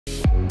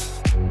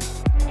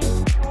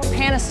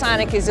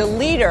Panasonic is a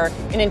leader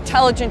in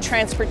intelligent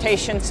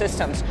transportation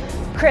systems.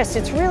 Chris,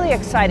 it's really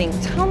exciting.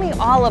 Tell me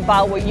all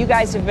about what you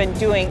guys have been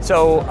doing.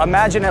 So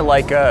imagine it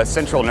like a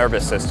central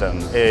nervous system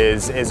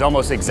is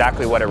almost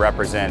exactly what it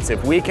represents.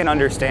 If we can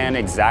understand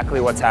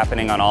exactly what's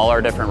happening on all our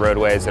different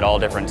roadways at all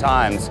different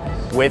times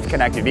with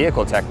connected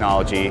vehicle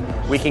technology,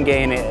 we can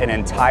gain an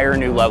entire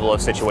new level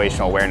of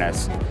situational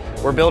awareness.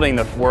 We're building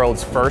the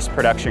world's first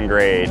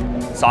production-grade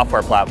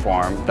software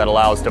platform that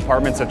allows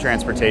departments of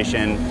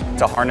transportation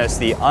to harness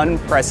the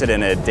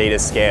unprecedented data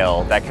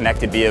scale that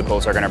connected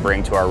vehicles are going to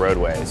bring to our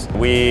roadways.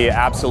 We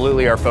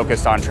absolutely are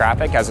focused on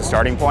traffic as a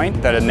starting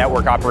point. That a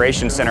network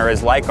operations center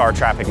is like our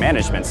traffic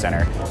management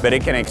center, but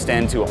it can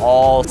extend to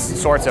all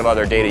sorts of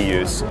other data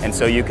use. And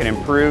so you can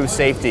improve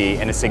safety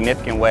in a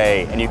significant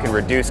way, and you can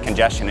reduce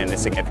congestion in a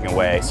significant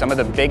way. Some of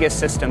the biggest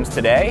systems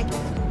today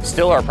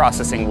still are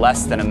processing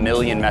less than 1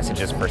 million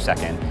messages per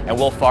second, and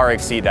we'll far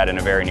exceed that in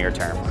a very near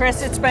term.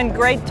 Chris, it's been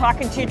great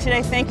talking to you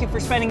today. Thank you for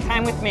spending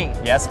time with me.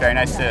 Yes, very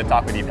nice to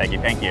talk with you, Peggy.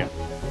 Thank you.